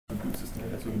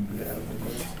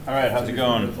All right, how's it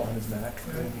going?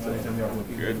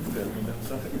 Good.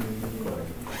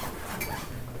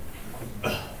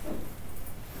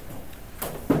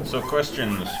 So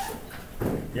questions?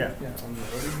 Yeah. Yeah, on the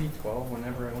ODB12,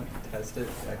 whenever I went to test it,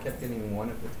 I kept getting one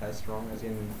of the tests wrong. I was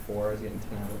getting 4, I was getting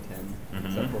 10 out of 10,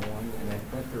 except for one. And I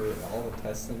went through all the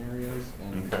test scenarios,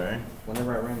 and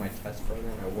whenever I ran my test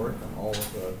program, I worked on all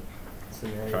of the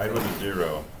scenarios. Tried with a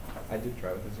 0. I did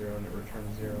try with a 0, and it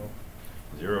returned 0.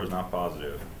 0 is not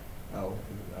positive. Oh,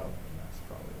 that's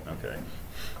probably why. Okay.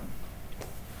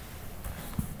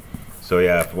 So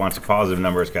yeah, if it wants a positive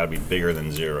number, it's got to be bigger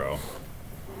than 0.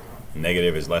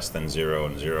 Negative is less than 0,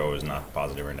 and 0 is not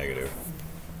positive or negative.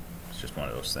 It's just one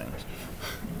of those things.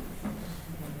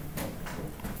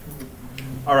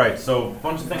 All right, so a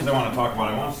bunch of things I want to talk about.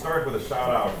 I want to start with a shout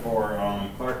out for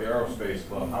Clark Aerospace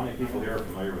Club. How many people here are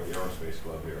familiar with the Aerospace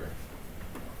Club here?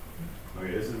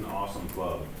 Okay, this is an awesome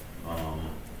club.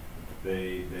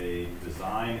 They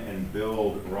design and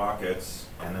build rockets,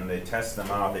 and then they test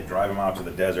them out. They drive them out to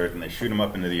the desert, and they shoot them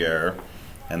up into the air,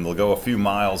 and they'll go a few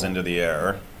miles into the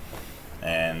air,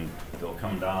 and they'll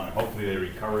come down, and hopefully they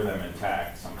recover them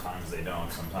intact. Sometimes they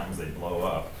don't. Sometimes they blow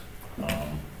up.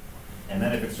 And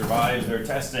then if it survives their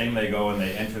testing, they go and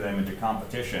they enter them into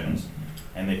competitions,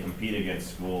 and they compete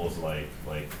against schools like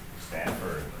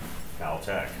Stanford,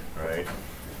 Caltech, right?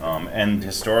 And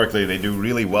historically, they do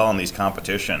really well in these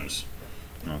competitions.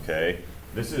 Okay,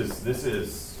 this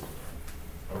is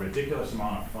a ridiculous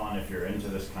amount of fun if you're into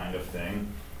this kind of thing.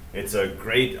 It's a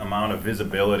great amount of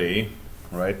visibility,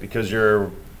 right? Because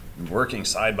you're working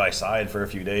side by side for a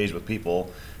few days with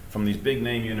people from these big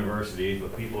name universities,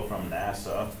 with people from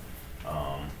NASA,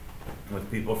 with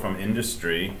people from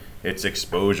industry. It's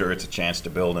exposure. It's a chance to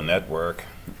build a network,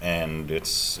 and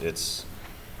it's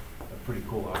a pretty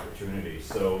cool opportunity.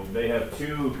 So they have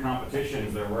 2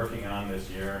 competitions they're working on this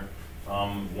year.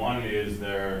 One is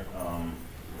their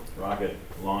rocket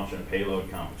launch and payload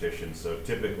competition. So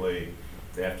typically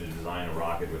they have to design a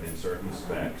rocket within certain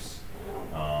specs,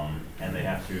 and they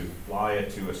have to fly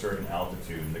it to a certain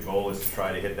altitude. And the goal is to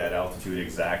try to hit that altitude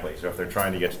exactly. So if they're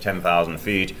trying to get to 10,000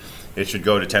 feet, it should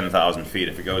go to 10,000 feet.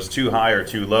 If it goes too high or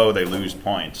too low, they lose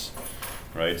points,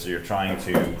 right? So you're trying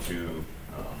to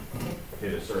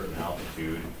hit a certain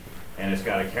altitude, and it's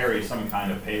got to carry some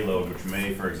kind of payload, which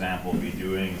may, for example, be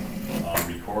doing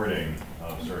recording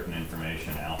of certain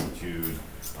information, altitude,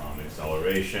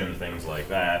 acceleration, things like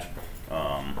that.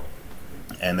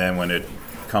 And then when it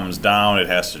comes down, it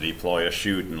has to deploy a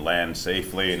chute and land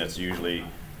safely, and it's usually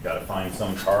got to find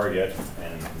some target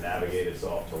and navigate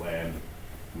itself to land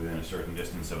within a certain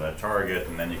distance of that target,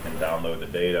 and then you can download the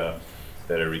data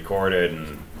that it recorded,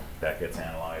 and that gets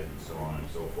analyzed and so on and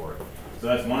so forth. So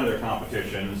that's one of their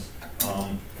competitions.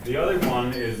 The other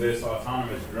one is this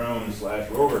autonomous drone /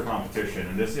 rover competition,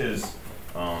 and this is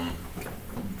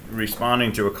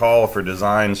responding to a call for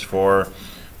designs for,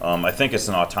 I think it's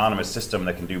an autonomous system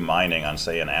that can do mining on,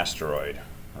 say, an asteroid,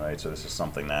 right? So this is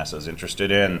something NASA's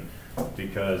interested in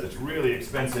because it's really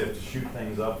expensive to shoot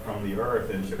things up from the Earth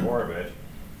into orbit.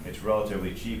 It's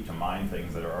relatively cheap to mine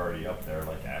things that are already up there,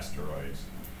 like asteroids.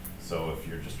 So if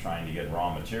you're just trying to get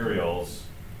raw materials,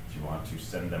 do you want to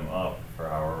send them up for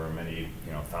however many,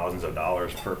 thousands of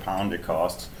dollars per pound it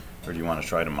costs, or do you want to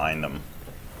try to mine them?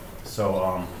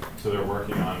 So, so they're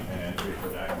working on an entry for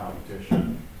that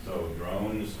competition. So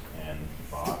drones and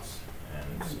bots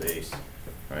and space,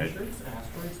 right? Are you sure it's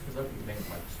asteroids? Because that would make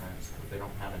much sense because they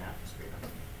don't have an atmosphere.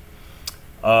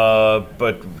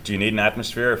 But do you need an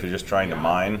atmosphere if you're just trying to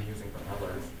mine? Using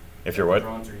propellers. If you're what?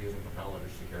 Drones are using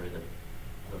propellers to carry the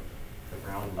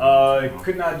ground. You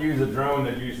could not use a drone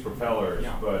that used propellers,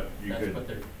 Yeah, but you that's could. what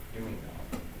they're doing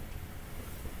now.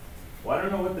 Well, I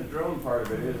don't know what the drone part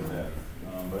of it is then,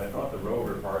 but I thought the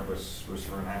rover part was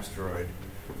for an asteroid.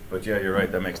 But yeah, you're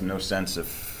right. That makes no sense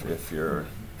if you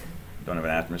don't have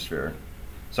an atmosphere.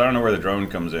 So I don't know where the drone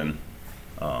comes in.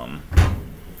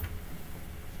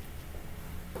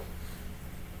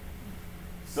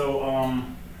 So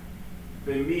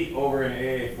they meet over in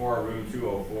AA4, room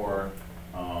 204.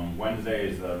 Wednesday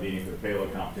is the meeting for the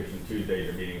payload competition. Tuesdays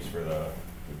are meetings for the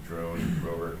drone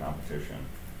rover competition.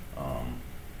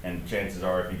 And chances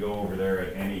are, if you go over there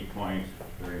at any point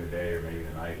during the day or maybe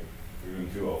the night, room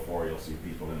 204, you'll see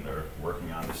people in there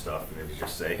working on this stuff. And if you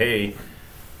just say, hey,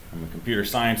 I'm a computer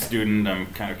science student, I'm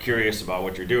kind of curious about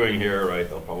what you're doing here, right?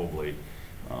 They'll probably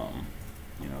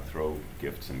throw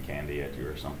gifts and candy at you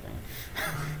or something.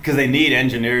 Because they need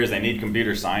engineers, they need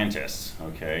computer scientists,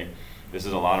 okay? This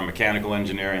is a lot of mechanical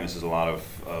engineering, this is a lot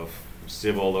of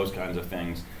civil, those kinds of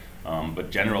things.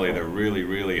 But generally, they're really,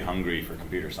 really hungry for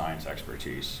computer science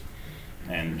expertise.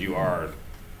 and you are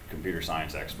computer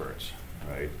science experts,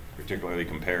 right? Particularly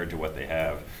compared to what they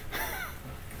have,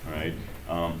 right?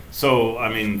 So, I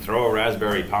mean, throw a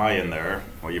Raspberry Pi in there.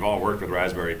 Well, you've all worked with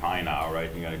Raspberry Pi now, right?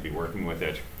 You're going to be working with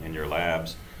it in your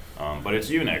labs. But it's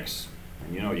Unix.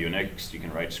 And you know Unix, you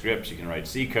can write scripts, you can write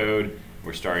C code.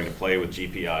 We're starting to play with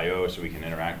GPIO so we can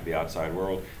interact with the outside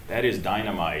world. That is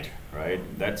dynamite, right?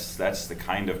 That's the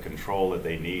kind of control that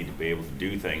they need to be able to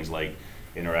do things like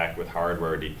interact with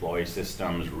hardware, deploy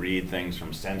systems, read things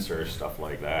from sensors, stuff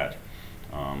like that.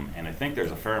 And I think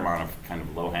there's a fair amount of kind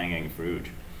of low-hanging fruit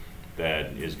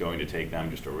that is going to take them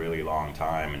just a really long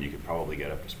time, and you could probably get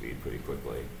up to speed pretty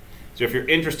quickly. So if you're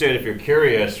interested, if you're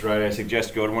curious, right, I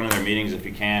suggest go to one of their meetings if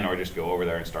you can, or just go over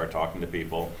there and start talking to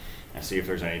people and see if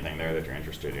there's anything there that you're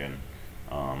interested in.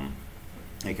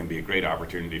 It can be a great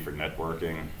opportunity for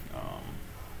networking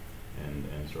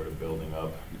and sort of building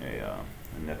up a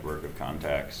network of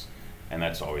contacts. And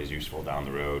that's always useful down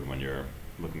the road when you're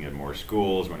looking at more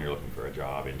schools, when you're looking for a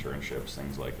job, internships,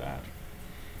 things like that.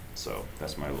 So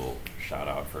that's my little shout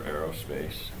out for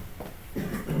aerospace.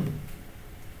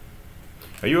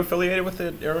 Are you affiliated with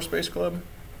the Aerospace Club?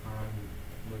 I'm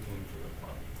looking for the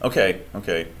club. Okay,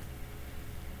 okay.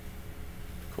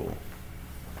 Cool.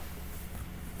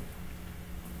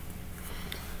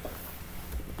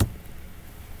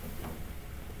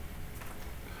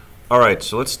 All right,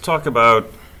 so let's talk about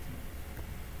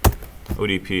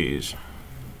ODPs.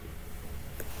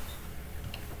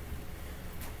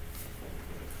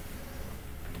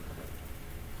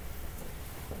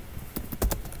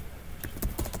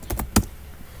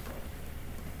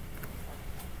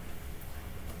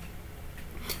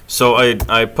 So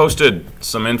I posted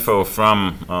some info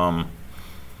from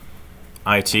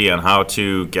IT on how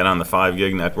to get on the 5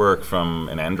 gig network from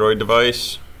an Android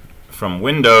device. From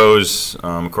Windows,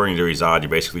 according to Izad, you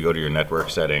basically go to your network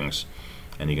settings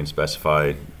and you can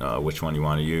specify which one you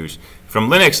want to use. From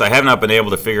Linux, I have not been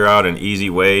able to figure out an easy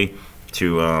way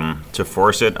to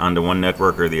force it onto one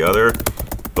network or the other.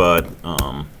 But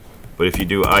if you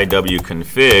do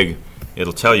iwconfig,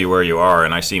 it'll tell you where you are,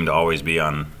 and I seem to always be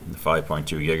on the 5.2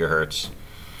 gigahertz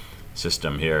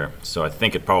system here. So I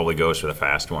think it probably goes for the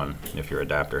fast one if your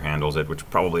adapter handles it, which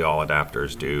probably all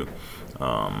adapters do.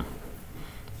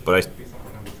 But Be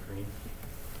something on the screen.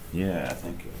 yeah,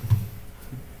 thank you.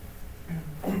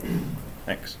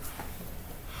 Thanks.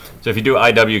 So if you do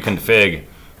iwconfig,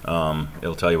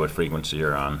 it'll tell you what frequency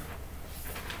you're on.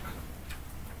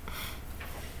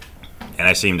 And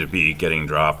I seem to be getting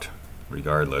dropped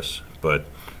regardless, but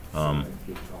I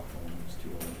get dropped on Linux 2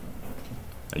 all the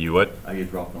time. you what? I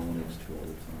get dropped on Linux 2 all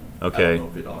the time. Okay. I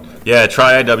don't know if it automatically. Yeah,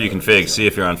 try iwconfig, see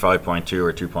if you're on 5.2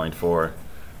 or 2.4,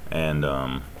 and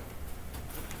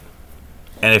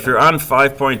if you're on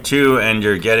 5.2 and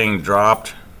you're getting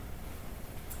dropped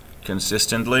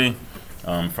consistently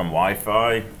from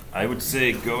Wi-Fi, I would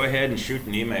say go ahead and shoot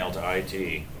an email to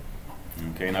IT.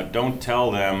 Okay, now don't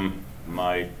tell them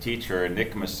my teacher,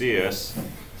 Nick Macias,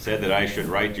 said that I should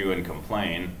write you and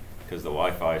complain because the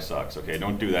Wi-Fi sucks. Okay,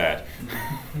 don't do that.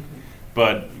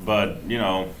 but you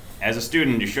know, as a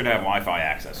student, you should have Wi-Fi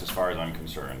access as far as I'm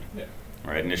concerned. Yeah.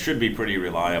 Right, and it should be pretty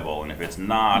reliable. And if it's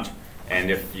not, and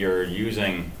if you're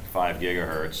using 5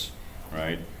 gigahertz,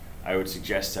 right, I would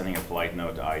suggest sending a polite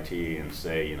note to IT and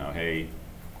say, you know, hey,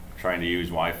 trying to use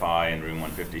Wi-Fi in room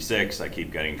 156, I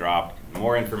keep getting dropped.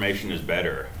 More information is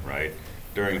better, right?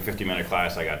 During the 50-minute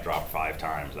class, I got dropped 5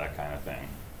 times, that kind of thing.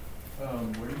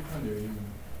 Where do you find they're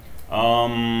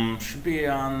using? Should be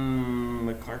on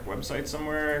the Clark website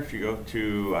somewhere. If you go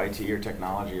to IT or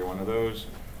technology or one of those,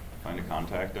 find a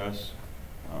contact us.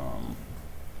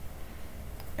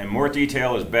 And more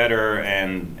detail is better,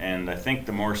 and I think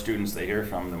the more students they hear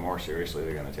from, the more seriously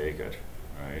they're going to take it,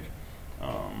 right?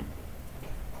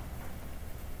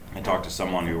 I talked to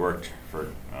someone who worked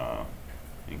for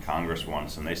in Congress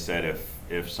once, and they said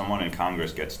if someone in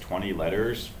Congress gets 20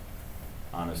 letters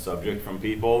on a subject from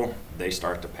people, they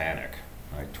start to panic,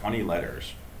 right? 20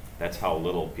 letters. That's how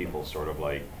little people sort of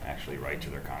like actually write to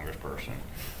their congressperson.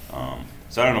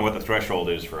 So I don't know what the threshold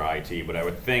is for IT, but I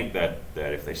would think that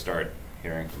if they start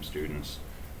hearing from students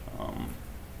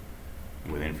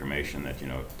with information that, you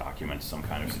know, documents some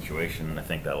kind of situation, I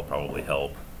think that'll probably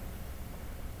help.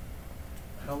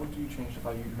 How would you change the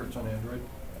 5 gigahertz on Android?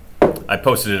 I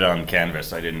posted it on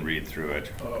Canvas. I didn't read through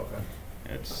it. Oh, okay.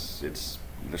 It's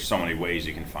there's so many ways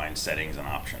you can find settings and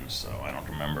options, so I don't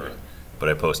remember. But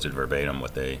I posted verbatim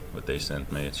what they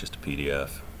sent me. It's just a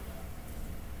PDF.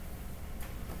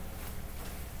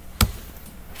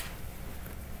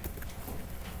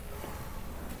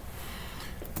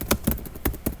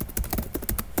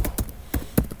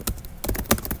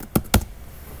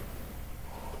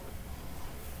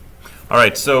 All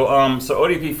right, so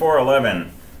ODP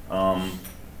 411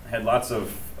 had lots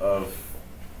of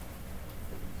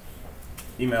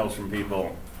emails from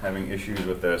people having issues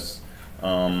with this.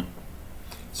 So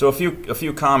a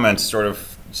few comments, sort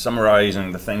of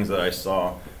summarizing the things that I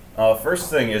saw. First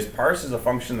thing is parse is a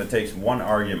function that takes one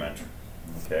argument.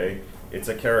 Okay, it's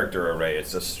a character array.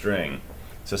 It's a string.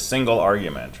 It's a single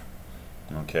argument.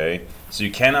 Okay, so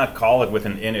you cannot call it with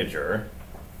an integer.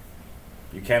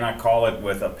 You cannot call it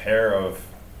with a pair of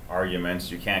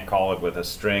arguments. You can't call it with a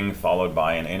string followed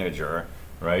by an integer,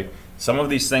 right? Some of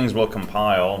these things will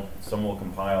compile. Some will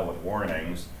compile with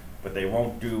warnings, but they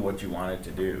won't do what you want it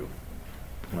to do.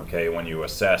 Okay, when you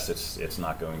assess, it's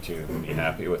not going to be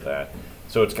happy with that.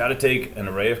 So it's got to take an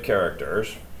array of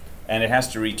characters, and it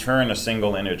has to return a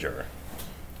single integer.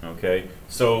 Okay,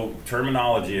 so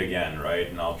terminology again, right?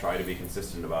 And I'll try to be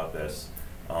consistent about this.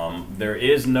 There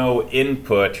is no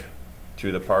input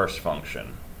to the parse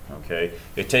function. Okay,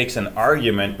 it takes an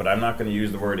argument, but I'm not going to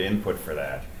use the word input for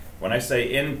that. When I say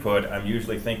input, I'm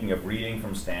usually thinking of reading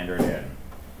from standard in,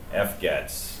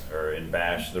 fgets, or in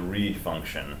bash, the read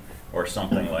function, or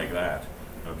something like that.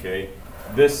 Okay,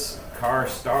 this char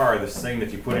star, this thing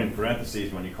that you put in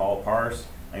parentheses when you call parse,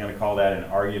 I'm going to call that an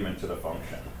argument to the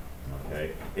function.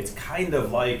 Okay, it's kind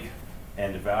of like,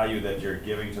 and value that you're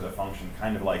giving to the function,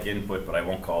 kind of like input, but I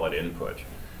won't call it input.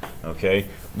 Okay,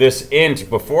 this int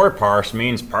before parse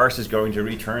means parse is going to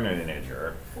return an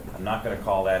integer. I'm not going to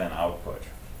call that an output.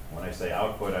 When I say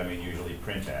output, I mean usually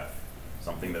printf,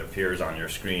 something that appears on your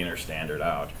screen or standard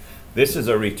out. This is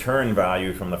a return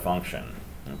value from the function,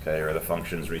 okay, or the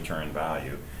function's return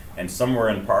value. And somewhere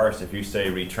in parse, if you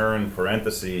say return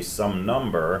parentheses some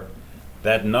number,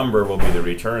 that number will be the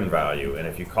return value. And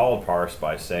if you call parse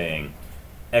by saying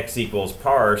x equals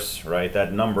parse, right,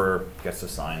 that number gets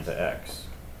assigned to x.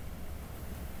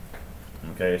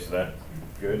 Okay, so that's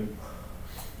good?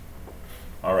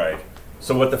 All right,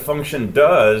 so what the function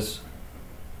does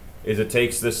is it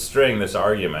takes this string, this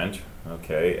argument,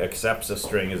 okay, accepts a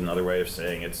string is another way of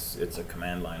saying it's a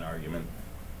command line argument,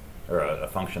 or a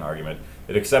function argument.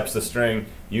 It accepts the string,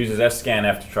 uses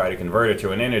scanf to try to convert it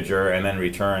to an integer, and then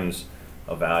returns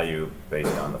a value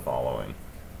based on the following.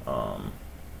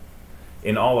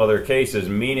 In all other cases,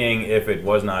 meaning if it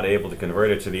was not able to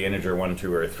convert it to the integer 1,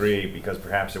 2, or 3, because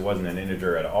perhaps it wasn't an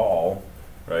integer at all,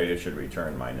 right, it should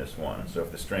return -1. So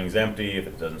if the string's empty, if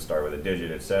it doesn't start with a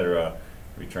digit, etc.,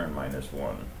 return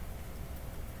 -1.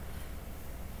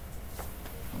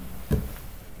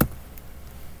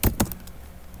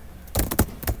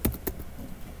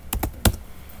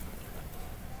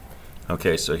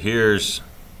 Okay, so here's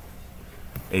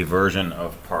a version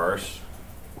of parse.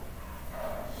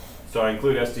 So I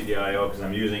include stdio because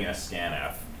I'm using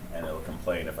scanf, and it'll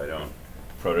complain if I don't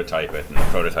prototype it, and the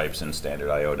prototype's in standard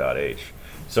io.h.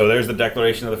 So there's the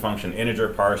declaration of the function, integer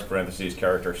parse parentheses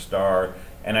character star,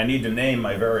 and I need to name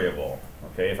my variable.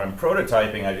 Okay, if I'm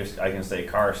prototyping, I can say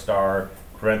char star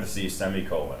parentheses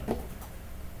semicolon.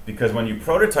 Because when you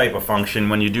prototype a function,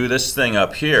 when you do this thing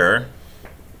up here,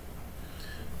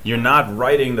 you're not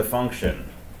writing the function.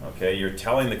 Okay, you're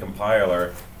telling the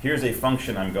compiler, here's a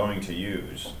function I'm going to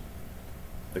use.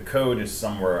 The code is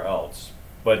somewhere else,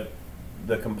 but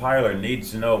the compiler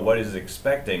needs to know what is it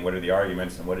expecting, what are the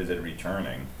arguments, and what is it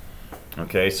returning.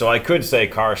 Okay, so I could say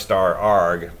char star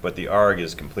arg, but the arg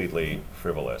is completely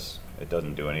frivolous. It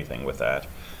doesn't do anything with that.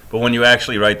 But when you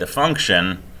actually write the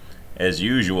function, as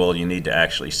usual, you need to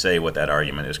actually say what that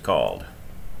argument is called.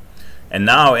 And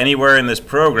now anywhere in this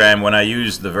program, when I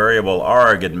use the variable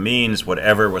arg, it means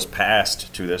whatever was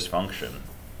passed to this function.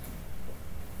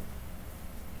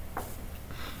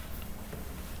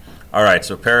 All right,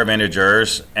 so pair of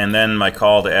integers, and then my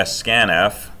call to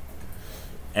scanf,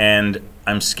 and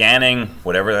I'm scanning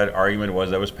whatever that argument was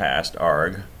that was passed,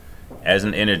 arg, as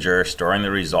an integer, storing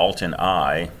the result in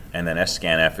I, and then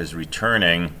scanf is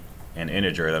returning an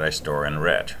integer that I store in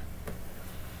ret.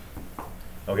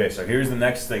 Okay, so here's the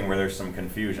next thing where there's some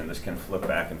confusion. This can flip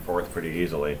back and forth pretty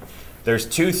easily. There's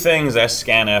two things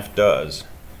scanf does.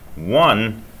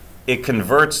 One, it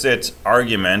converts its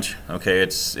argument, okay,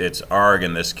 it's arg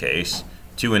in this case,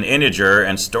 to an integer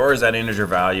and stores that integer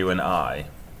value in I.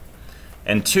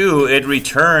 And two, it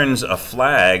returns a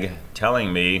flag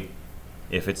telling me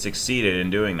if it succeeded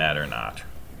in doing that or not.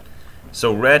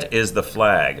 So ret is the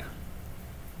flag.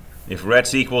 If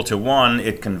ret's equal to 1,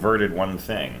 it converted one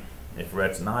thing. If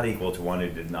ret's not equal to 1,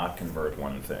 it did not convert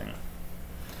one thing.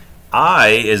 I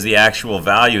is the actual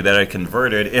value that it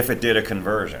converted if it did a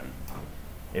conversion.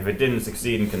 If it didn't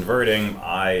succeed in converting,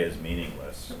 I is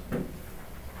meaningless.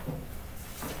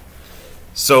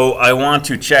 So I want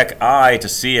to check I to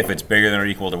see if it's bigger than or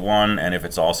equal to 1 and if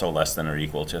it's also less than or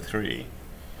equal to 3.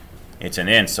 It's an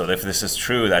int, so if this is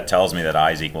true, that tells me that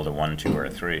I is equal to 1, 2, or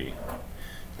 3.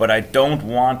 But I don't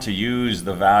want to use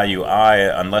the value I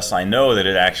unless I know that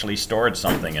it actually stored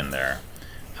something in there.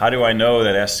 How do I know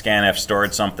that scanf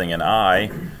stored something in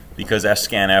I? Because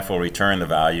scanf will return the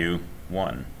value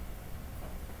 1.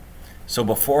 So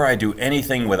before I do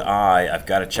anything with I, I've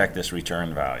got to check this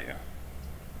return value.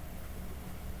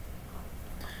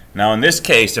 Now in this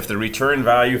case, if the return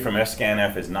value from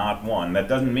scanf is not 1, that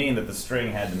doesn't mean that the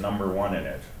string had the number 1 in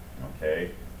it.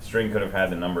 Okay? The string could have had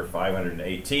the number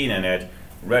 518 in it.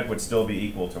 Ret would still be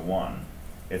equal to 1.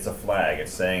 It's a flag.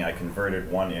 It's saying I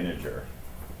converted one integer.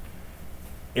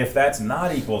 If that's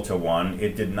not equal to 1,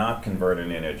 it did not convert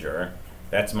an integer.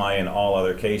 That's my, in all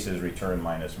other cases, return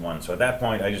 -1. So at that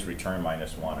point, I just return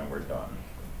 -1 and we're done.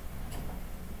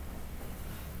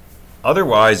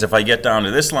 Otherwise, if I get down to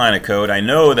this line of code, I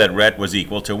know that ret was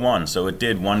equal to 1, so it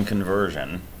did one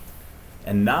conversion.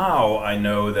 And now I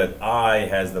know that I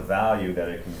has the value that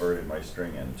it converted my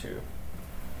string into.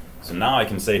 So now I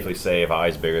can safely say if I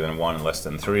is bigger than 1 and less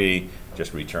than 3,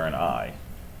 just return I.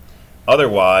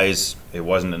 Otherwise, it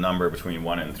wasn't a number between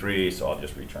 1 and 3, so I'll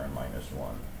just return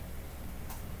 -1.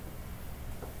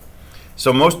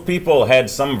 So most people had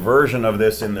some version of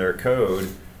this in their code.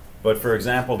 But for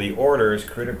example, the order is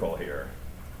critical here,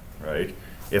 right?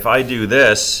 If I do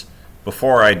this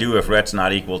before I do if ret's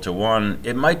not equal to 1,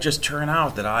 it might just turn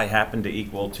out that I happen to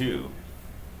equal 2.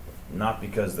 Not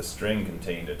because the string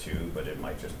contained a 2, but it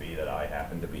might just be that I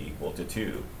happen to be equal to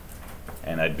 2.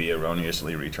 And I'd be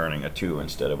erroneously returning a 2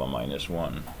 instead of a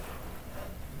 -1.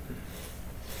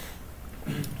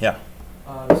 Yeah?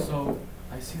 So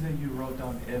I see that you wrote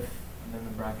down if and then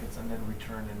the brackets and then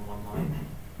return in one line.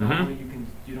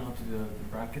 You don't have to do the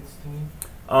brackets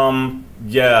thingy?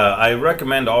 Yeah, I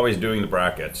recommend always doing the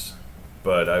brackets,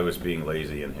 but I was being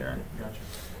lazy in here.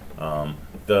 Gotcha.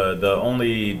 The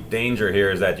only danger here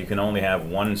is that you can only have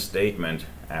one statement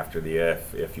after the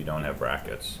if you don't have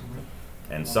brackets.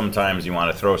 And sometimes you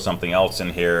want to throw something else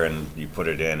in here and you put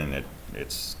it in and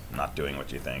it's not doing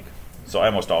what you think. So I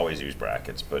almost always use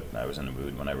brackets, but I was in the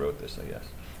mood when I wrote this, I guess.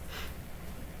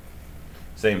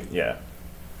 Same, yeah.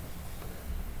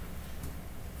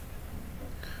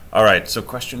 All right, so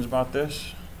questions about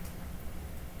this?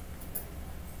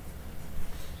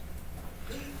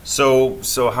 So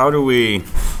how do we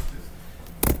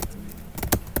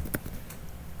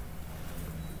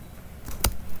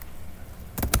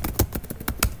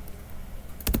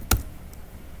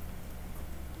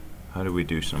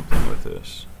do something with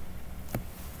this?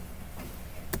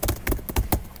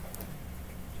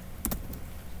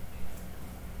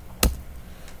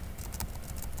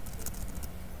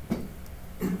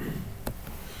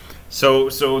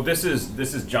 So this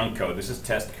is junk code. This is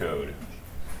test code,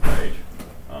 right?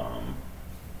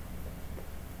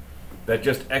 That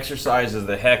just exercises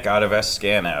the heck out of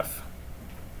scanf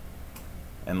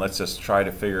and lets us try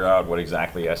to figure out what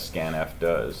exactly scanf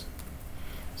does.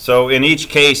 So in each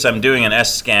case, I'm doing an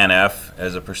scanf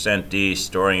as a %d,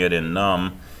 storing it in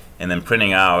num, and then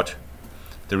printing out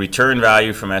the return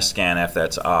value from scanf,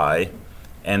 that's I,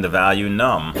 and the value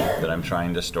num that I'm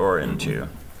trying to store into.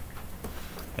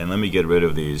 And let me get rid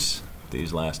of these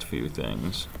last few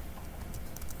things.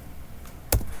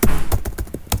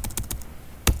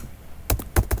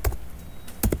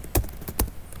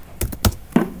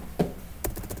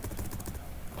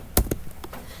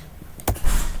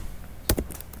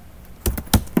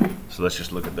 So let's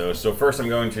just look at those. So first I'm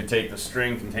going to take the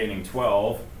string containing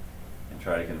 12 and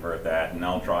try to convert that, and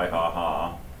I'll try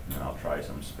haha, and I'll try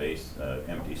some space,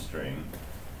 empty string.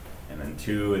 And then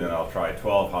 2, and then I'll try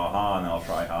 12 haha, and then I'll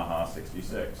try haha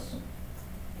 66.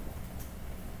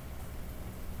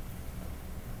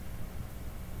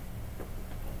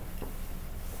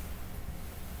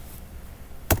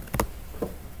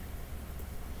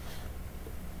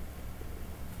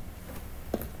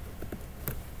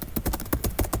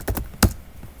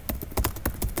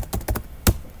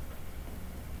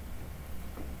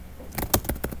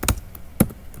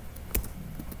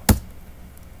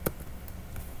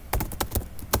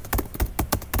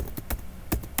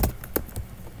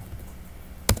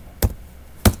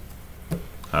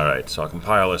 All right, so I'll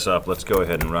compile this up. Let's go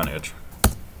ahead and run it.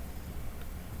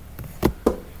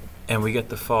 And we get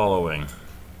the following.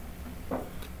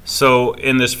 So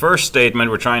in this first statement,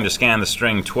 we're trying to scan the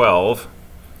string 12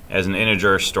 as an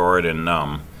integer stored in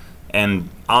num. And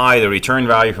I, the return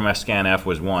value from scanf,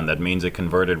 was 1. That means it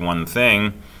converted one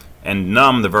thing. And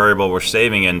num, the variable we're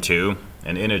saving into,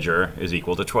 an integer, is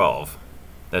equal to 12.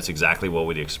 That's exactly what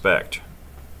we'd expect.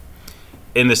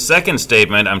 In the second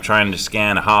statement, I'm trying to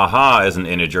scan haha as an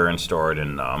integer and store it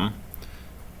in num,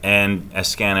 and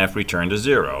scanf returned a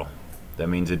 0. That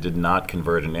means it did not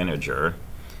convert an integer.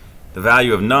 The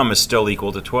value of num is still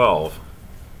equal to 12.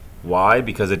 Why?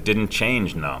 Because it didn't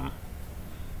change num.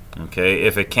 Okay,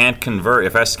 if it can't convert,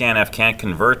 if scanf can't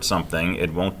convert something,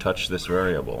 it won't touch this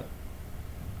variable.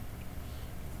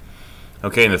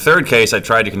 Okay, in the third case, I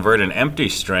tried to convert an empty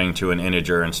string to an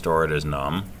integer and store it as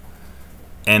num.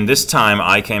 And this time,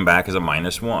 I came back as a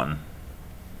 -1.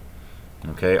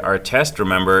 Okay, our test,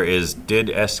 remember, is did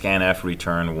scanf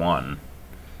return 1?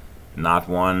 Not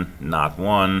 1, not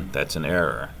 1, that's an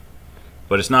error.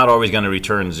 But it's not always going to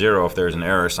return 0 if there's an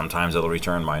error. Sometimes it'll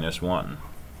return -1.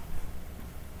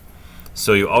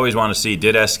 So you always want to see,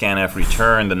 did scanf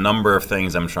return the number of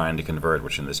things I'm trying to convert,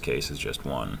 which in this case is just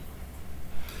 1.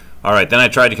 All right, then I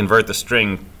tried to convert the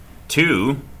string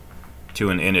 2 to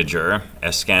an integer.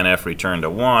 Scanf returned a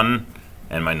 1,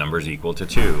 and my number is equal to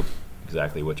 2.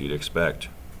 Exactly what you'd expect.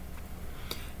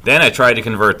 Then I tried to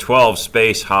convert 12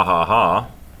 space ha ha ha,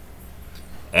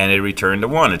 and it returned a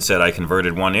 1. It said I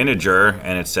converted one integer,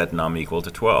 and it set num equal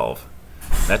to 12.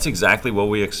 That's exactly what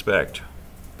we expect.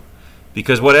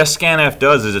 Because what scanf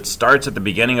does is it starts at the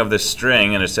beginning of this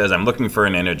string, and it says I'm looking for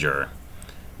an integer.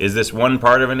 Is this 1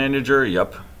 part of an integer?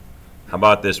 Yup. How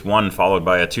about this 1 followed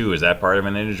by a 2? Is that part of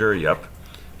an integer? Yup.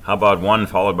 How about 1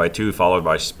 followed by 2 followed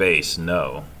by space?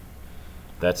 No.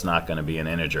 That's not going to be an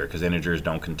integer because integers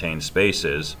don't contain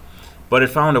spaces. But it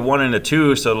found a 1 and a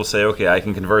 2, so it'll say, okay, I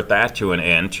can convert that to an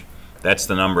int. That's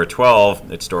the number 12.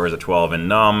 It stores a 12 in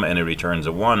num, and it returns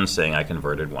a 1 saying I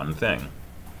converted one thing.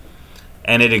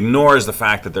 And it ignores the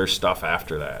fact that there's stuff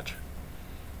after that.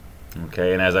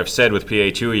 Okay, and as I've said with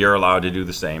PA2, you're allowed to do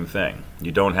the same thing.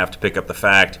 You don't have to pick up the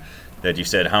fact that you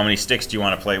said, how many sticks do you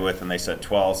want to play with? And they said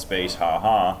 12 space ha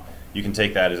ha. You can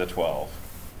take that as a 12.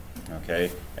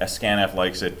 Okay, scanf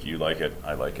likes it, you like it,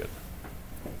 I like it.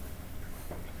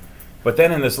 But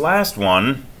then in this last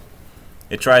one,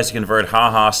 it tries to convert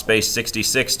haha space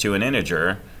 66 to an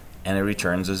integer, and it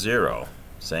returns a 0,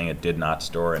 saying it did not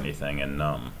store anything in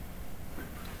num.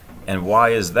 And why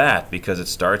is that? Because it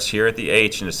starts here at the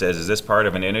h and it says, is this part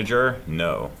of an integer?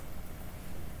 No.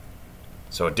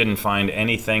 So it didn't find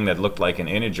anything that looked like an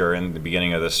integer in the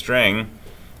beginning of the string.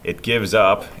 It gives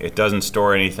up, it doesn't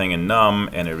store anything in num,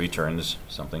 and it returns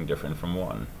something different from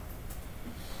 1.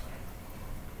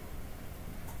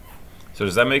 So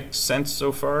does that make sense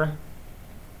so far?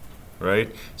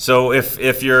 Right? So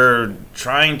if you're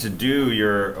trying to do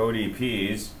your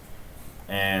ODPs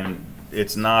and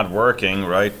it's not working,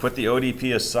 right, put the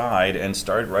ODP aside and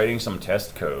start writing some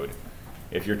test code.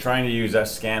 If you're trying to use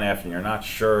scanf and you're not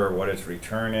sure what it's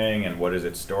returning and what is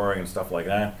it storing and stuff like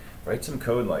that, write some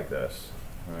code like this,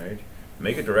 right?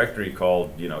 Make a directory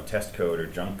called, you know, test code or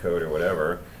junk code or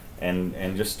whatever,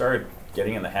 and just start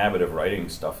getting in the habit of writing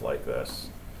stuff like this.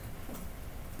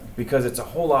 Because it's a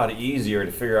whole lot easier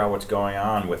to figure out what's going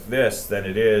on with this than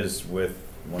it is with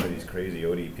one of these crazy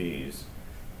ODPs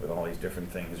with all these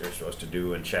different things you're supposed to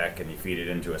do and check, and you feed it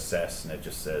into assess and it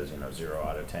just says, you know, 0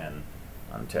 out of 10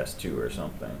 on test 2 or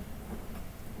something.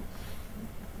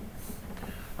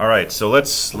 All right, so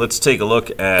let's take a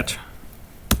look at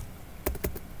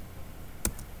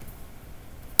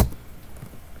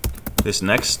this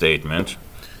next statement.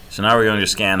 So now we're going to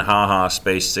scan haha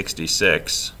space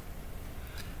 66,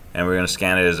 and we're going to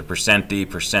scan it as a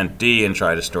 %d and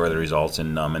try to store the results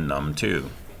in num and num2.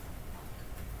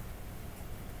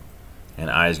 And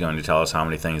I is going to tell us how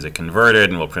many things it converted,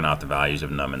 and we'll print out the values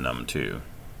of num and num2.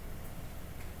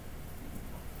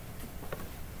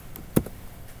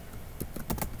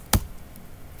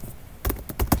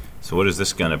 So what is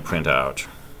this going to print out?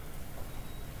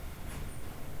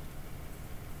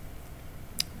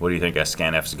 What do you think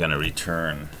scanf is going to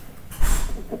return?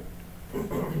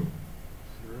 0.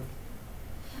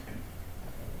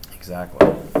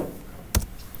 Exactly.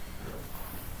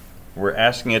 We're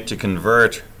asking it to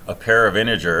convert a pair of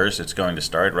integers. It's going to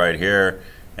start right here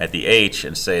at the h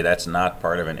and say that's not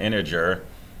part of an integer.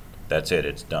 That's it,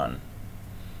 it's done.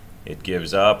 It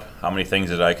gives up. How many things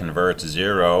did I convert?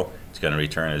 0. It's going to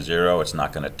return a 0. It's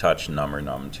not going to touch num or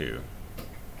num2.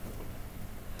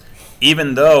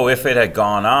 Even though if it had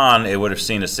gone on, it would have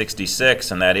seen a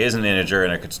 66, and that is an integer,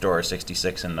 and it could store a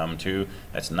 66 in num2.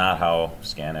 That's not how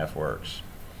scanf works.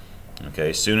 Okay,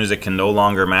 as soon as it can no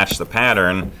longer match the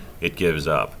pattern, it gives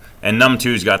up. And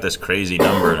num2's got this crazy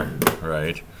number,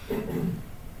 right?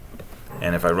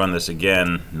 And if I run this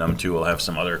again, num2 will have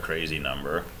some other crazy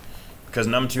number, because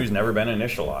num2's never been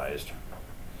initialized.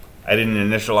 I didn't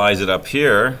initialize it up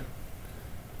here,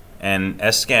 and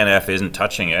scanf isn't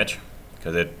touching it,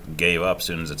 because it gave up as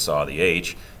soon as it saw the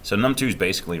H. So num2 is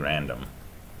basically random.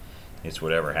 It's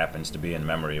whatever happens to be in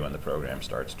memory when the program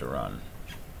starts to run.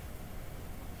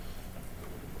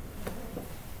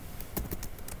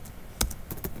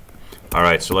 All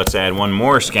right, so let's add one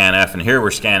more scanf, and here we're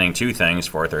scanning two things,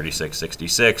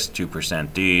 43666,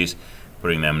 2% Ds,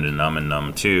 putting them into num and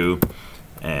num2,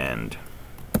 and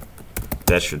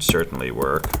that should certainly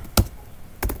work.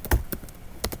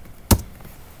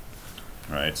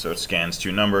 All right, so it scans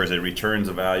two numbers, it returns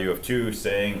a value of 2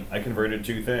 saying, I converted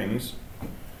two things,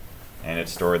 and it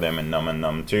stored them in num and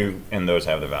num2, and those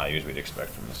have the values we'd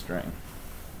expect from the string.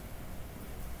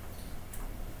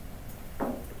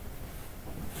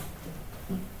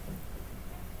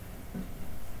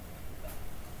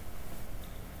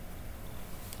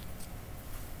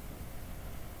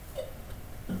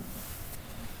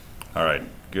 All right,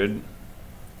 good.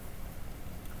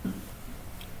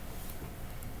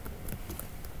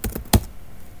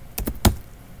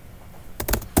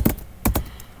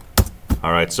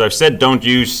 All right, so I've said don't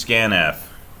use scanf.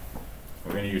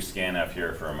 We're going to use scanf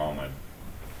here for a moment,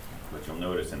 which you'll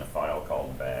notice in a file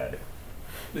called bad.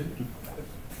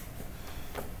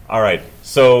 All right,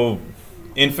 so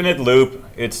infinite loop,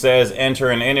 it says enter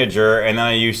an integer, and then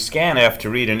I use scanf to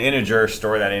read an integer,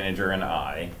 store that integer in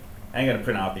I. I'm going to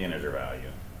print out the integer value.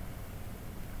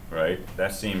 Right?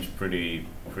 That seems pretty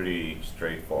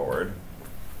straightforward.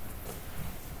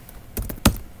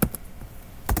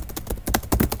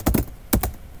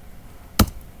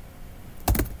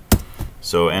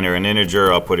 So enter an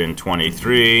integer, I'll put in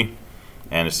 23,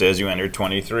 and it says you entered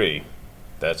 23.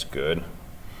 That's good.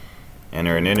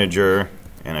 Enter an integer,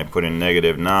 and I put in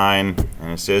 -9,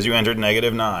 and it says you entered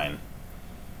 -9.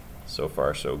 So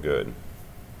far, so good.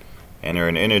 Enter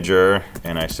an integer,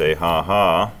 and I say ha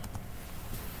ha,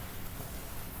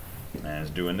 and it's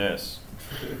doing this.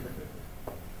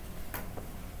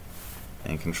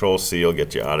 And Control-C will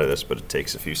get you out of this, but it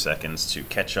takes a few seconds to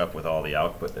catch up with all the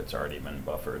output that's already been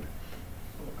buffered.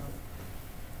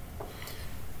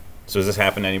 So does this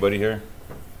happen to anybody here?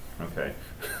 Okay.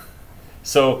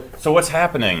 So what's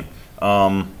happening?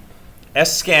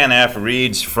 scanf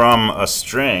reads from a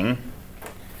string.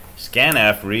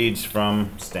 Scanf reads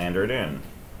from standard in.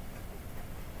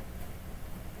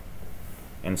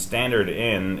 And standard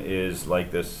in is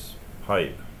like this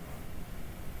pipe.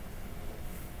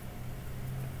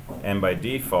 And by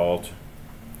default,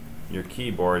 your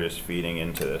keyboard is feeding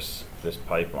into this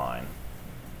pipeline.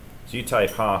 So you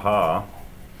type ha ha,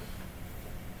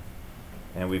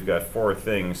 and we've got 4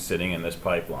 things sitting in this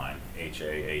pipeline,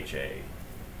 HA, HA.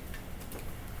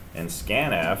 And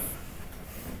scanf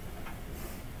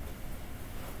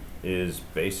is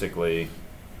basically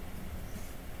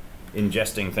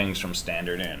ingesting things from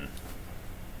standard in.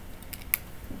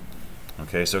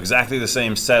 Okay, so exactly the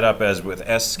same setup as with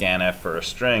scanf for a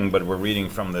string, but we're reading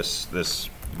from this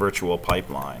virtual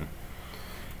pipeline.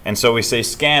 And so we say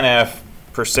scanf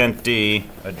 %d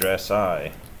address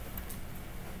I.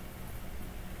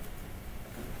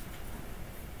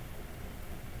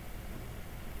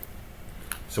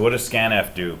 So what does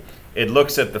scanf do? It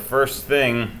looks at the first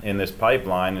thing in this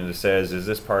pipeline and it says, is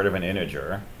this part of an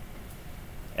integer?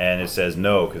 And it says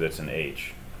no, because it's an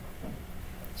H.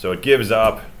 So it gives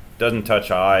up, doesn't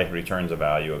touch I, returns a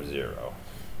value of 0.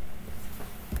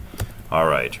 All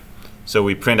right, so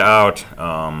we print out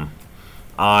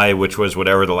I, which was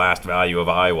whatever the last value of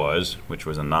I was, which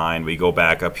was a 9. We go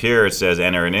back up here, it says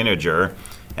enter an integer,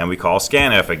 and we call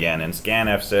scanf again. And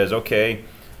scanf says, okay,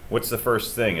 what's the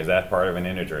first thing? Is that part of an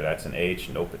integer? That's an H.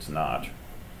 Nope, it's not.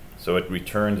 So it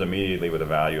returns immediately with a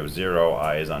value of 0.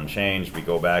 I is unchanged. We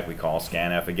go back, we call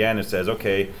scanf again. It says,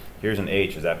 okay, here's an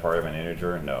H. Is that part of an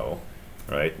integer? No.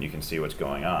 Right? You can see what's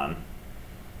going on.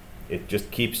 It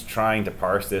just keeps trying to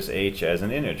parse this H as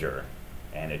an integer,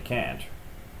 and it can't.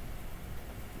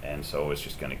 And so it's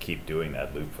just going to keep doing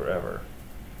that loop forever.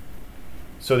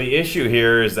 So the issue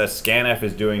here is that scanf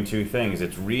is doing 2 things.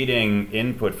 It's reading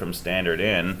input from standard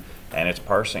in, and it's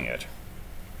parsing it.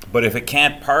 But if it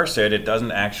can't parse it, it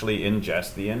doesn't actually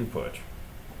ingest the input.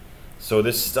 So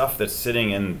this stuff that's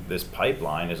sitting in this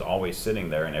pipeline is always sitting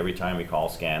there, and every time we call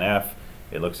scanf,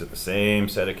 it looks at the same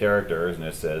set of characters, and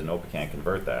it says, nope, it can't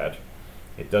convert that.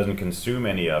 It doesn't consume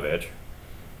any of it.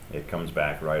 It comes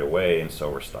back right away, and so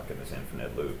we're stuck in this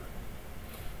infinite loop.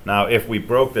 Now, if we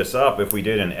broke this up, if we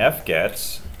did an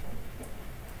fgets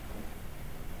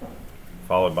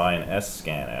followed by an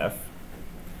scanf,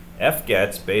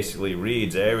 fgets basically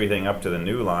reads everything up to the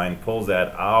new line, pulls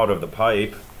that out of the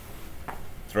pipe,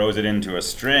 throws it into a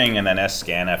string, and then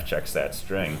scanf checks that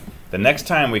string. The next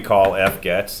time we call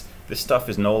fgets, this stuff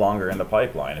is no longer in the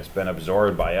pipeline. It's been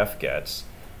absorbed by fgets,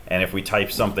 And if we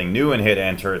type something new and hit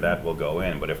enter, that will go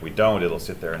in. But if we don't, it'll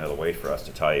sit there and it'll wait for us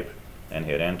to type and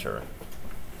hit enter.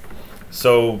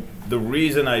 So the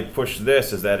reason I push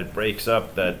this is that it breaks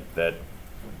up that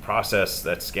process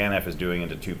that scanf is doing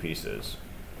into two pieces.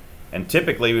 And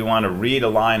typically we want to read a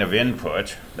line of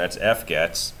input, that's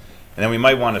fgets, and then we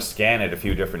might want to scan it a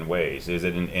few different ways. Is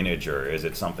it an integer? Is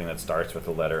it something that starts with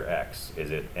the letter X?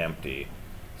 Is it empty?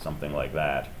 Something like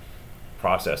that.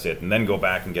 Process it, and then go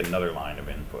back and get another line of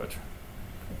input.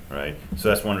 Right? So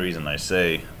that's one reason I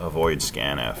say avoid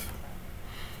scanf.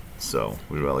 So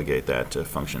we relegate that to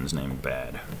functions named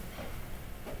bad.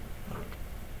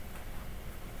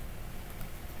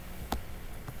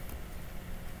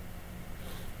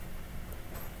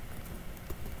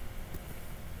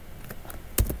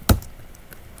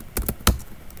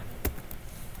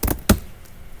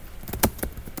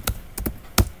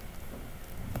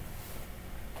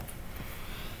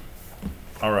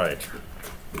 All right.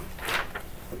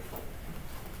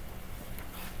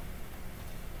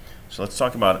 So let's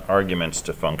talk about arguments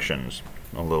to functions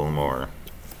a little more.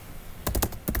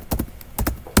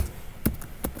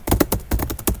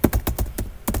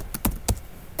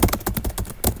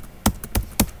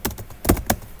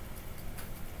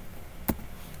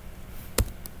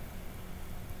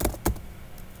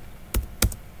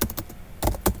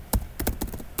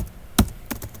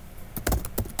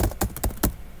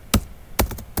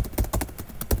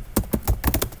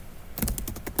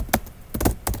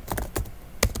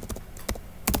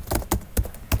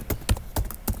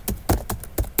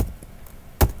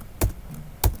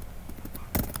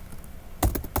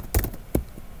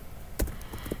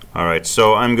 All right,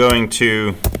 so I'm going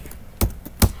to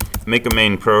make a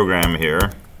main program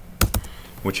here,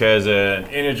 which has an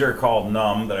integer called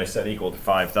num that I set equal to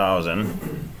 5,000.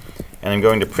 And I'm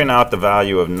going to print out the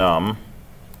value of num.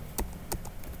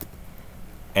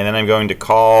 And then I'm going to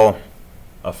call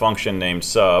a function named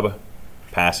sub,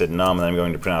 pass it num, and then I'm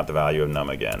going to print out the value of num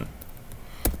again.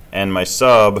 And my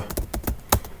sub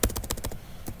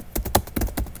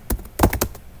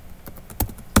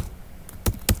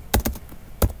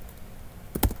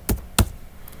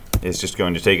is just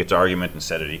going to take its argument and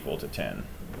set it equal to 10.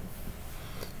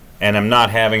 And I'm not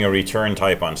having a return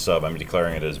type on sub, I'm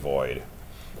declaring it as void.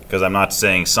 Because I'm not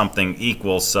saying something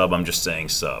equals sub, I'm just saying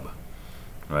sub.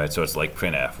 Right, so it's like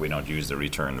printf, we don't use the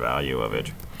return value of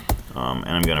it. And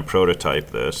I'm going to prototype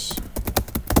this.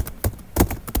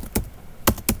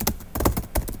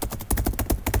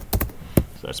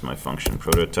 So that's my function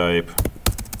prototype.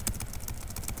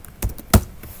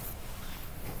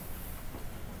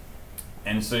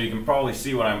 And so you can probably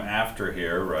see what I'm after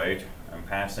here, right? I'm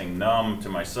passing num to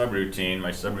my subroutine.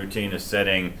 My subroutine is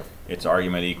setting its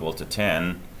argument equal to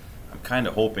 10. I'm kind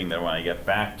of hoping that when I get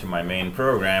back to my main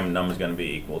program, num is going to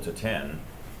be equal to 10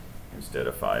 instead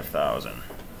of 5,000.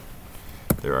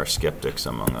 There are skeptics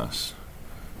among us.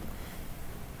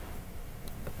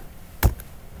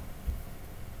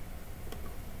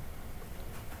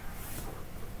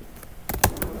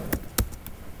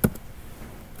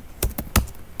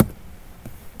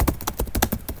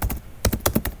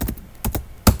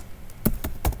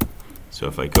 So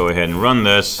if I go ahead and run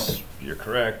this, you're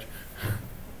correct,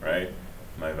 right?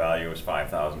 My value was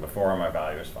 5,000 before, my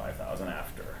value is 5,000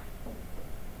 after.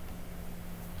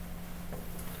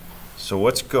 So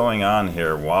what's going on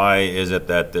here? Why is it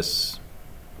that this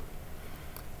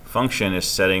function is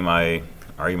setting my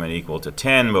argument equal to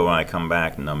 10, but when I come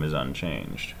back, num is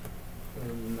unchanged?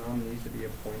 Num needs to be a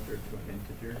pointer to an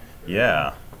integer.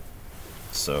 Yeah.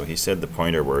 So he said the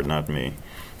pointer word, not me.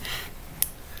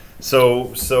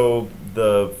 So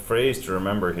the phrase to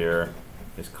remember here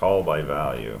is call by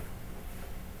value.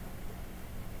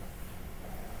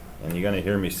 And you're going to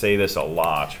hear me say this a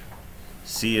lot.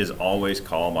 C is always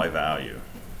call by value.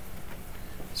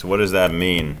 So what does that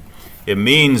mean? It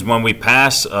means when we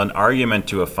pass an argument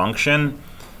to a function,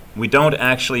 we don't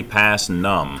actually pass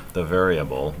num, the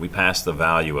variable. We pass the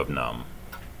value of num.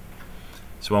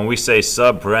 So when we say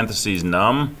sub parentheses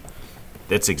num,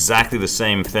 it's exactly the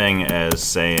same thing as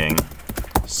saying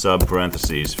sub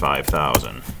parentheses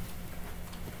 5,000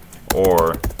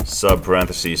 or sub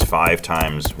parentheses 5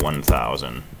 times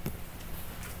 1,000.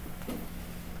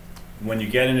 When you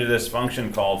get into this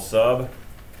function called sub,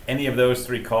 any of those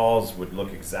three calls would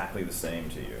look exactly the same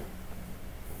to you.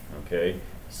 Okay?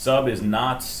 Sub is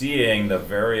not seeing the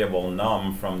variable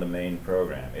num from the main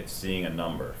program. It's seeing a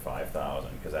number, 5,000,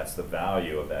 because that's the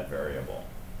value of that variable.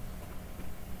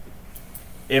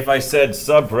 If I said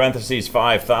sub parentheses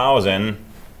 5,000,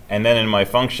 and then in my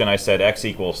function I said x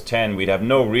equals 10, we'd have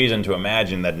no reason to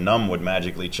imagine that num would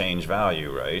magically change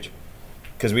value, right?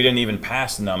 because we didn't even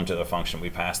pass num to the function.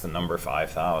 We passed the number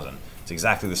 5,000. It's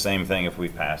exactly the same thing if we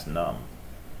pass num.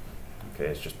 Okay,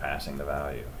 it's just passing the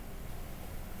value.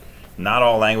 Not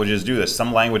all languages do this.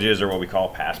 Some languages are what we call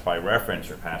pass by reference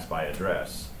or pass by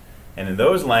address. And in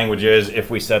those languages,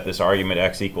 if we set this argument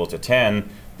x equal to 10,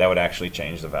 that would actually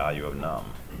change the value of num.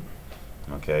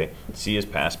 Okay, C is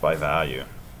pass by value.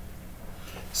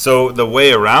 So the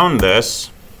way around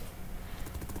this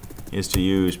is to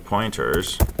use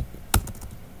pointers.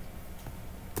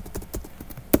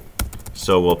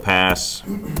 So we'll pass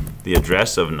the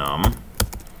address of num,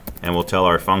 and we'll tell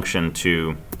our function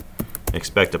to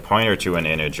expect a pointer to an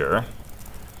integer.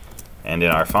 And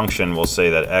in our function, we'll say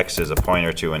that x is a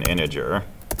pointer to an integer.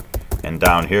 And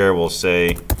down here, we'll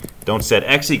say, don't set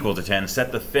x equal to 10,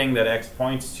 set the thing that x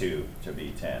points to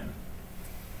be 10.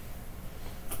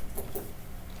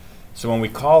 So when we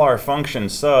call our function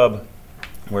sub,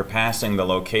 we're passing the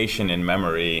location in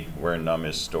memory where num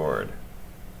is stored.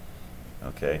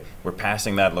 Okay, we're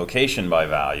passing that location by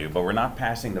value, but we're not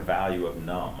passing the value of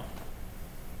num.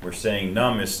 We're saying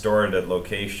num is stored at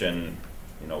location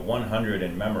 100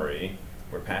 in memory.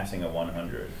 We're passing a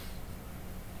 100.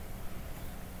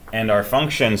 And our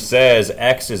function says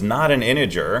x is not an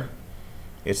integer.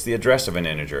 It's the address of an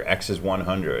integer. X is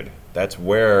 100. That's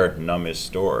where num is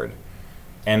stored.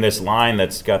 And this line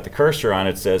that's got the cursor on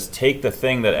it says take the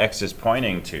thing that x is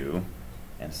pointing to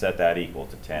and set that equal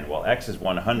to 10. Well, x is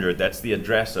 100. That's the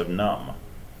address of num.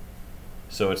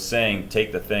 So it's saying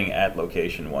take the thing at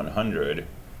location 100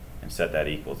 and set that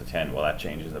equal to 10. Well, that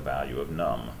changes the value of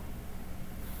num.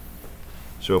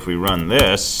 So if we run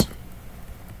this,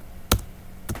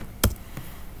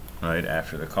 right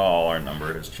after the call, our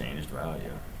number has changed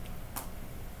value.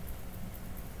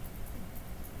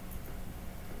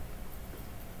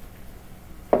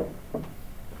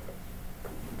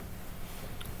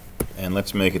 And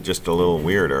let's make it just a little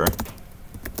weirder.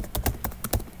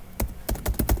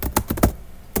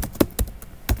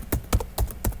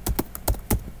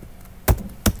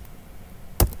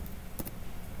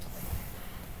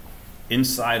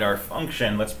 Inside our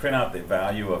function, let's print out the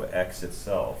value of x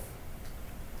itself.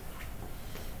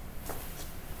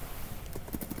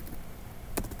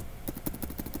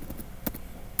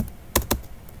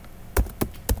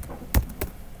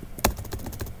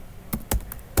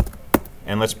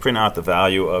 And let's print out the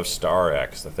value of star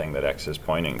x, the thing that x is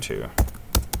pointing to.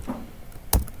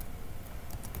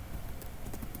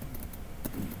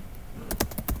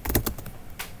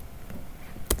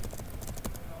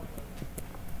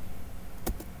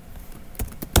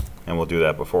 And we'll do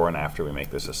that before and after we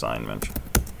make this assignment.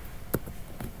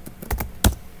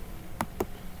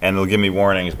 And it'll give me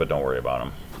warnings, but don't worry about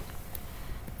them.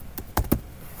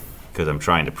 Because I'm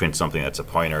trying to print something that's a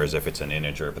pointer as if it's an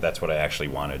integer, but that's what I actually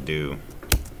want to do.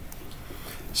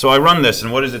 So I run this,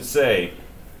 and what does it say?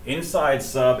 Inside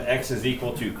sub, x is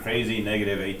equal to crazy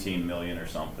negative 18 million or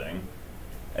something.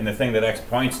 And the thing that x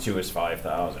points to is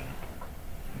 5,000.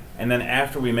 And then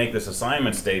after we make this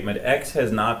assignment statement, x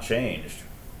has not changed.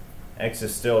 X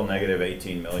is still negative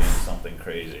 18 million something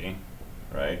crazy,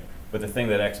 right? But the thing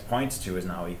that x points to is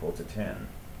now equal to 10.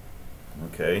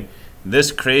 Okay?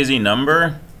 This crazy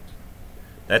number,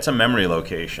 that's a memory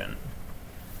location.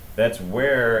 That's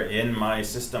where in my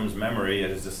system's memory it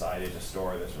has decided to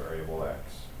store this variable x.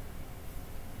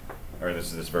 Or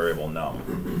this variable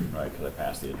num, right? Because I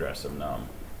passed the address of num.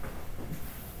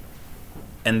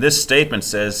 And this statement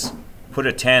says put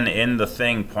a 10 in the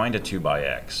thing pointed to by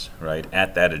x, right?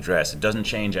 At that address. It doesn't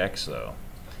change x though.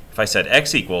 If I said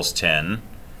x equals 10,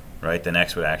 right, then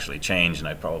x would actually change and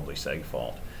I'd probably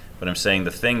segfault. But I'm saying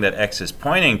the thing that x is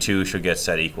pointing to should get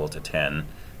set equal to 10.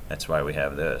 That's why we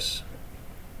have this.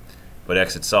 But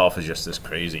x itself is just this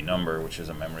crazy number, which is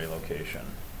a memory location.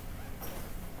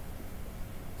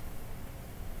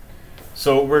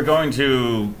 So we're going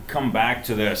to come back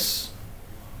to this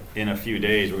in a few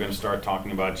days. We're going to start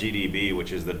talking about GDB,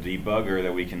 which is the debugger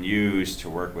that we can use to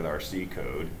work with our C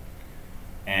code.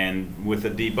 And with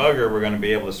the debugger, we're going to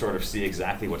be able to sort of see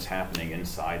exactly what's happening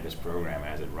inside this program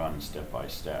as it runs step by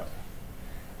step.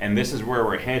 And this is where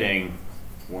we're heading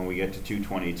when we get to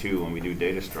 222, when we do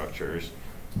data structures.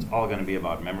 It's all going to be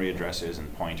about memory addresses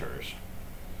and pointers,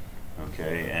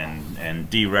 okay, and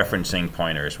dereferencing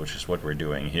pointers, which is what we're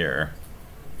doing here.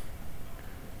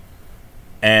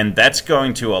 And that's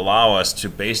going to allow us to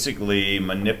basically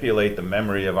manipulate the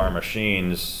memory of our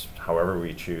machines however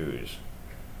we choose.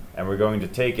 And we're going to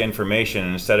take information,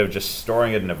 and instead of just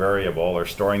storing it in a variable or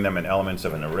storing them in elements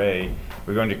of an array,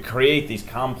 we're going to create these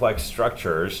complex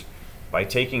structures by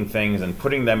taking things and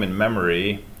putting them in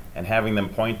memory and having them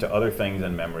point to other things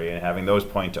in memory and having those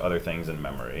point to other things in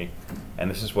memory. And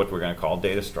this is what we're going to call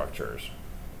data structures.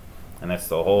 And that's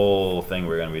the whole thing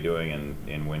we're going to be doing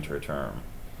in winter term,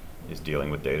 is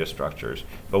dealing with data structures.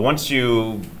 But once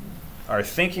you are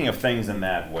thinking of things in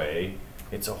that way,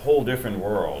 it's a whole different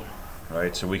world,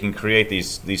 right? So we can create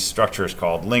these structures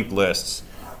called linked lists,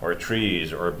 or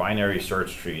trees, or binary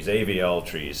search trees, AVL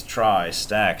trees, tries,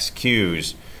 stacks,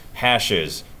 queues,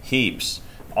 hashes, heaps,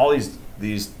 all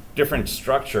these different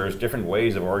structures, different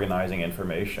ways of organizing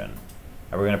information.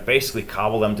 And we're going to basically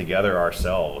cobble them together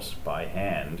ourselves by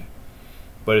hand.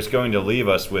 But it's going to leave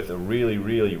us with a really,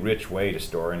 really rich way to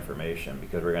store information,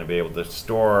 because we're going to be able to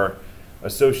store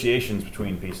associations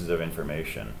between pieces of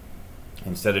information.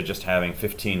 Instead of just having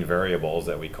 15 variables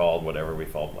that we called whatever we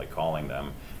felt like calling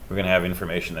them, we're going to have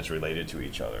information that's related to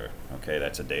each other. Okay,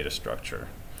 that's a data structure.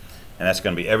 And that's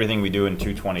going to be everything we do in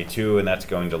 222, and that's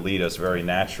going to lead us very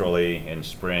naturally in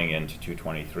spring into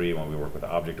 223 when we work with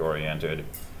object-oriented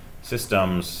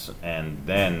systems, and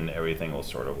then everything will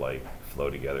sort of like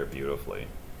flow together beautifully.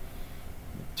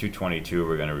 222,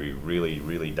 we're going to be really,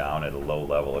 really down at a low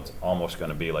level. It's almost going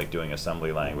to be like doing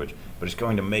assembly language, but it's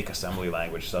going to make assembly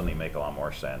language suddenly make a lot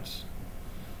more sense.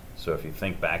 So if you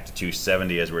think back to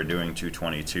 270 as we're doing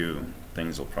 222,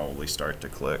 things will probably start to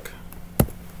click.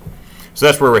 So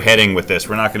that's where we're heading with this.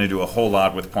 We're not going to do a whole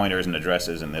lot with pointers and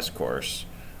addresses in this course,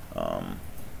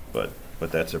 but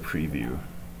that's a preview.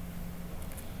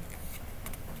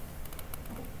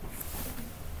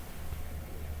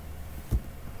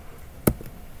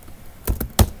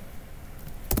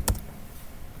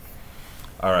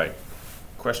 All right.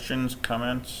 Questions,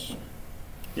 comments?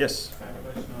 Yes? I have a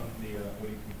question on the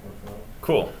ODP 412.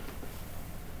 Cool.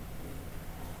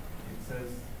 It says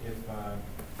if an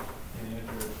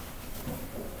integer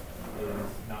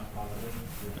is not positive,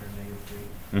 return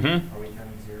 -3. Mm-hmm. Are we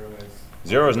counting 0 as...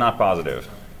 0 is not positive.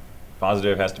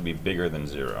 Positive has to be bigger than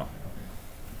 0.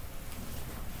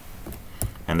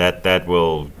 And that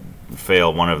will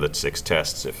fail one of the 6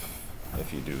 tests if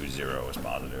you do 0 as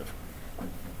positive.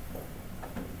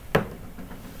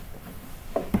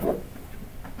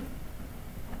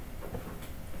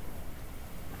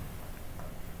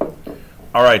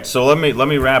 All right, so let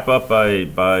me wrap up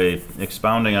by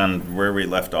expounding on where we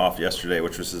left off yesterday,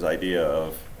 which was this idea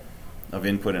of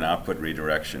input and output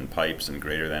redirection, pipes, and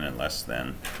greater than and less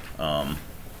than.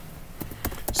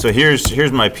 So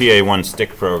here's my PA1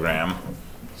 stick program.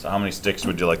 So how many sticks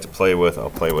would you like to play with? I'll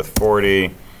play with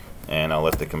 40, and I'll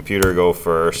let the computer go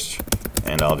first,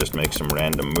 and I'll just make some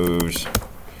random moves.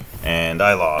 And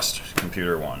I lost.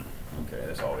 Computer won. Okay,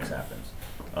 this always happens.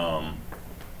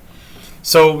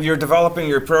 So you're developing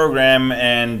your program,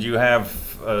 and you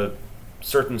have a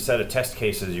certain set of test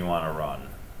cases you want to run,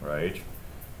 right?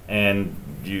 And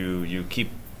you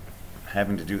keep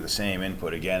having to do the same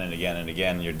input again and again and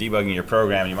again. You're debugging your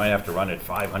program. You might have to run it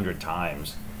 500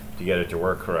 times to get it to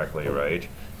work correctly, right?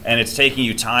 And it's taking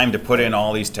you time to put in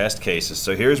all these test cases.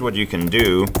 So here's what you can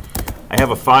do. I have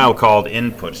a file called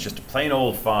inputs, just a plain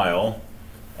old file,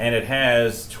 and it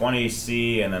has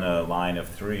 20C and then a line of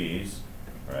 3s,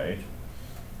 right?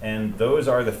 And those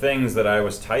are the things that I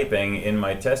was typing in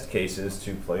my test cases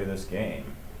to play this game.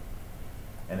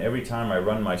 And every time I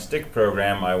run my stick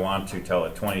program, I want to tell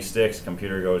it 20 sticks,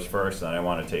 computer goes first, and I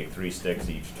want to take 3 sticks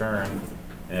each turn.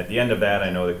 And at the end of that, I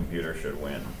know the computer should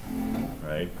win,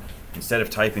 right? Instead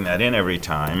of typing that in every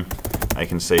time, I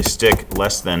can say stick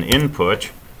less than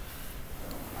input,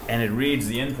 and it reads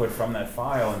the input from that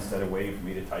file instead of waiting for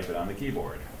me to type it on the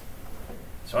keyboard.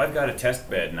 So I've got a test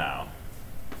bed now.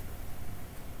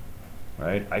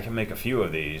 Right? I can make a few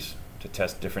of these to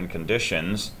test different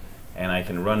conditions, and I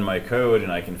can run my code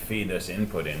and I can feed this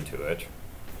input into it.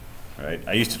 Right?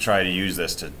 I used to try to use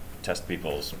this to test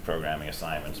people's programming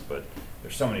assignments, but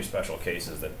there's so many special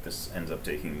cases that this ends up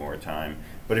taking more time.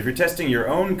 But if you're testing your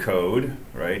own code,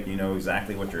 right, you know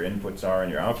exactly what your inputs are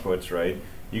and your outputs, right?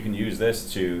 You can use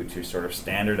this to sort of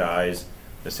standardize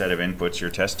the set of inputs you're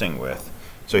testing with.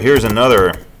 So here's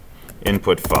another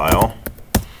input file.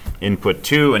 Input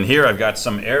 2, and here I've got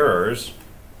some errors,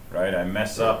 right? I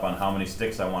mess up on how many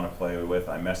sticks I want to play with,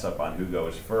 I mess up on who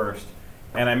goes first,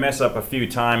 and I mess up a few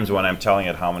times when I'm telling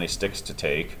it how many sticks to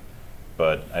take,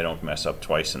 but I don't mess up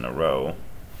twice in a row.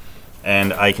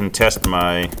 And I can test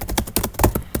my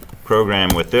program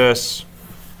with this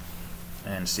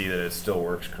and see that it still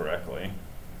works correctly.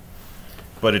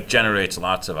 But it generates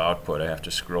lots of output. I have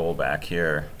to scroll back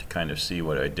here to kind of see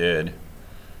what I did.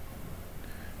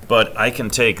 But I can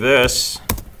take this,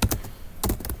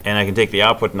 and I can take the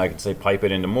output, and I can say pipe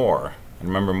it into more. And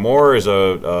remember, more is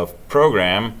a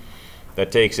program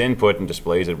that takes input and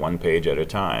displays it one page at a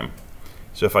time.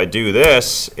 So if I do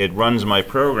this, it runs my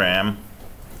program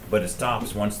but it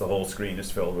stops once the whole screen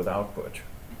is filled with output.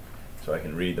 So I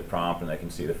can read the prompt and I can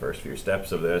see the first few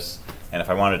steps of this. And if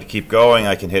I wanted to keep going,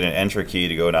 I can hit an enter key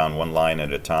to go down one line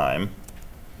at a time.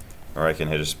 Or I can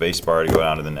hit a space bar to go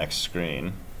down to the next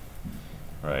screen.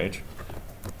 Right?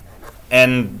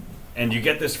 And you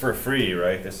get this for free,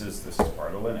 right? This is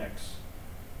part of Linux.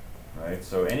 Right?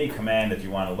 So any command that you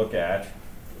want to look at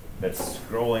that's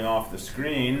scrolling off the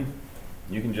screen,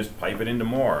 you can just pipe it into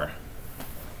more.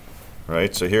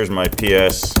 Right? So here's my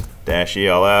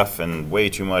PS-ELF and way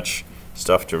too much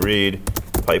stuff to read.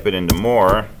 Pipe it into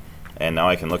more, and now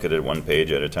I can look at it one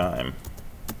page at a time.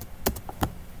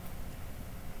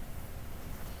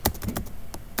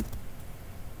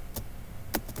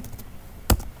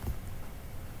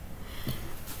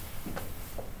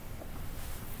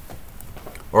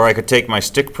 Or I could take my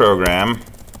stick program,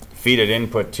 feed it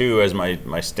input 2 as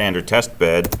my standard test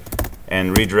bed,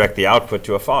 and redirect the output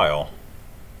to a file.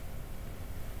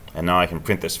 And now I can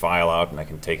print this file out and I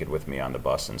can take it with me on the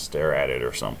bus and stare at it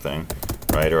or something,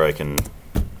 right? Or I can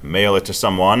mail it to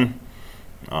someone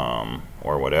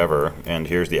or whatever, and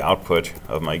here's the output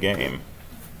of my game.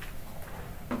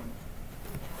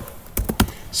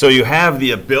 So you have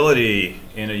the ability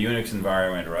in a Unix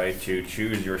environment, right, to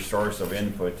choose your source of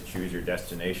input, to choose your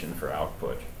destination for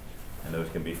output. And those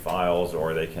can be files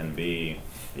or they can be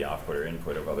the output or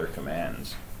input of other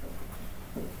commands.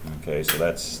 Okay, so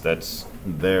that's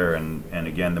there, and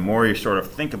again, the more you sort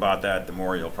of think about that, the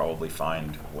more you'll probably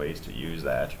find ways to use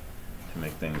that to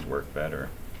make things work better.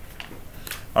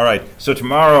 All right, so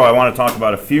tomorrow I want to talk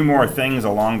about a few more things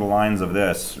along the lines of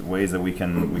this, ways that we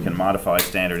can modify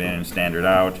standard in and standard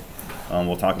out.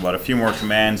 We'll talk about a few more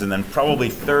commands, and then probably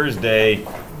Thursday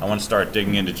I want to start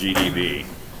digging into GDB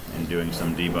and doing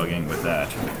some debugging with that.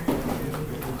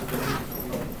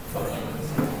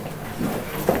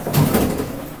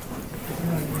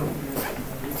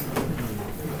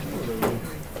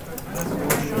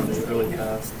 Really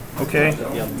fast. Okay.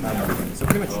 So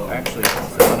pretty much, actually,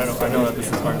 so I know that this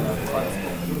is hard enough class,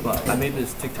 but I made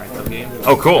this tic-tac-toe game.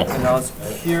 Oh, cool. And I was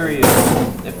curious,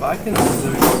 if I can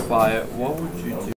simplify it, what would you do?